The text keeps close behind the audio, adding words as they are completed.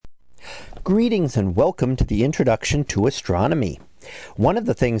Greetings and welcome to the Introduction to Astronomy. One of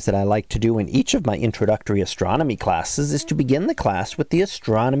the things that I like to do in each of my introductory astronomy classes is to begin the class with the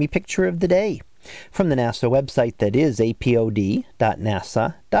astronomy picture of the day from the NASA website, that is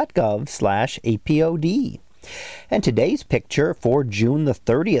apod.nasa.gov/apod. And today's picture for June the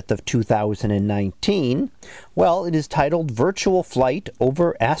 30th of 2019, well, it is titled Virtual Flight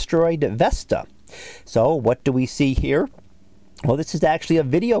over Asteroid Vesta. So what do we see here? Well, this is actually a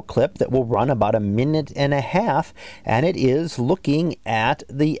video clip that will run about 1.5 minutes, and it is looking at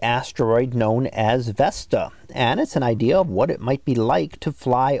the asteroid known as Vesta. And it's an idea of what it might be like to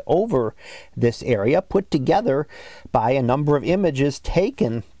fly over this area, put together by a number of images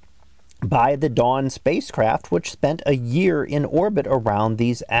taken by the Dawn spacecraft, which spent a year in orbit around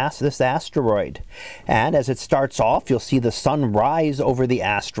this asteroid. And as it starts off, you'll see the sun rise over the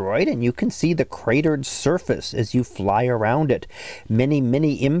asteroid, and you can see the cratered surface as you fly around it.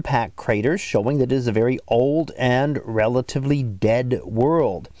 Many impact craters, showing that it is a very old and relatively dead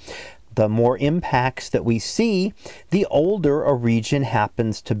world. The more impacts that we see, the older a region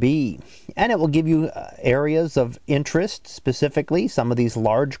happens to be. And it will give you areas of interest, specifically some of these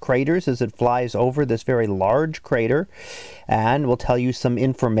large craters as it flies over this very large crater, and will tell you some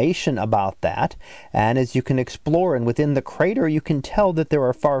information about that. And as you can explore, and within the crater, you can tell that there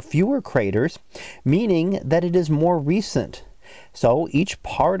are far fewer craters, meaning that it is more recent. So each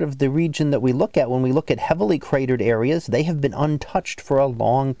part of the region that we look at, when we look at heavily cratered areas, they have been untouched for a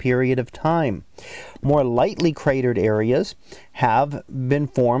long period of time. More lightly cratered areas have been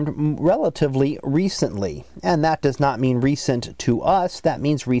formed relatively recently. And that does not mean recent to us. That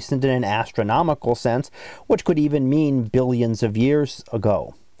means recent in an astronomical sense, which could even mean billions of years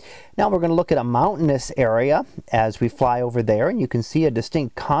ago. Now we're going to look at a mountainous area as we fly over there, and you can see a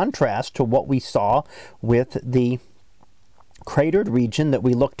distinct contrast to what we saw with the cratered region that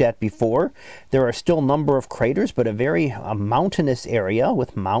we looked at before. There are still a number of craters, but a mountainous area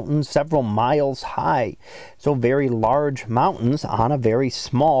with mountains several miles high. So very large mountains on a very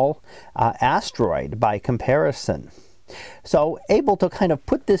small asteroid by comparison. So able to kind of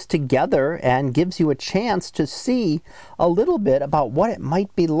put this together and gives you a chance to see a little bit about what it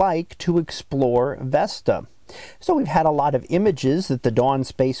might be like to explore Vesta. So we've had a lot of images that the Dawn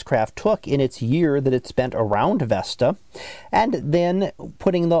spacecraft took in its year that it spent around Vesta, and then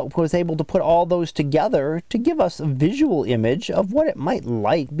was able to put all those together to give us a visual image of what it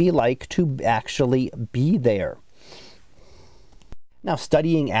might be like to actually be there. Now,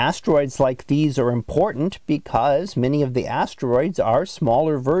 studying asteroids like these are important because many of the asteroids are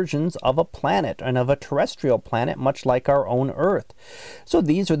smaller versions of a planet and of a terrestrial planet, much like our own Earth. So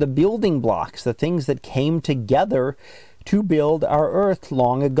these are the building blocks, the things that came together to build our Earth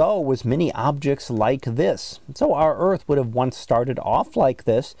long ago, was many objects like this. So our Earth would have once started off like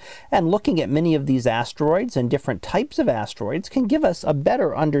this, and looking at many of these asteroids and different types of asteroids can give us a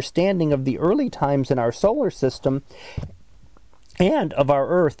better understanding of the early times in our solar system and of our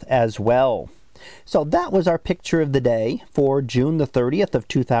Earth as well. So that was our picture of the day for June the 30th of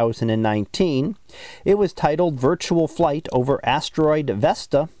 2019. It was titled Virtual Flight over Asteroid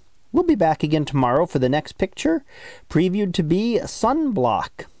Vesta. We'll be back again tomorrow for the next picture, previewed to be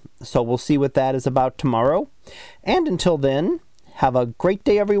sunblock. So we'll see what that is about tomorrow. And until then, have a great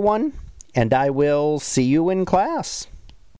day, everyone, and I will see you in class.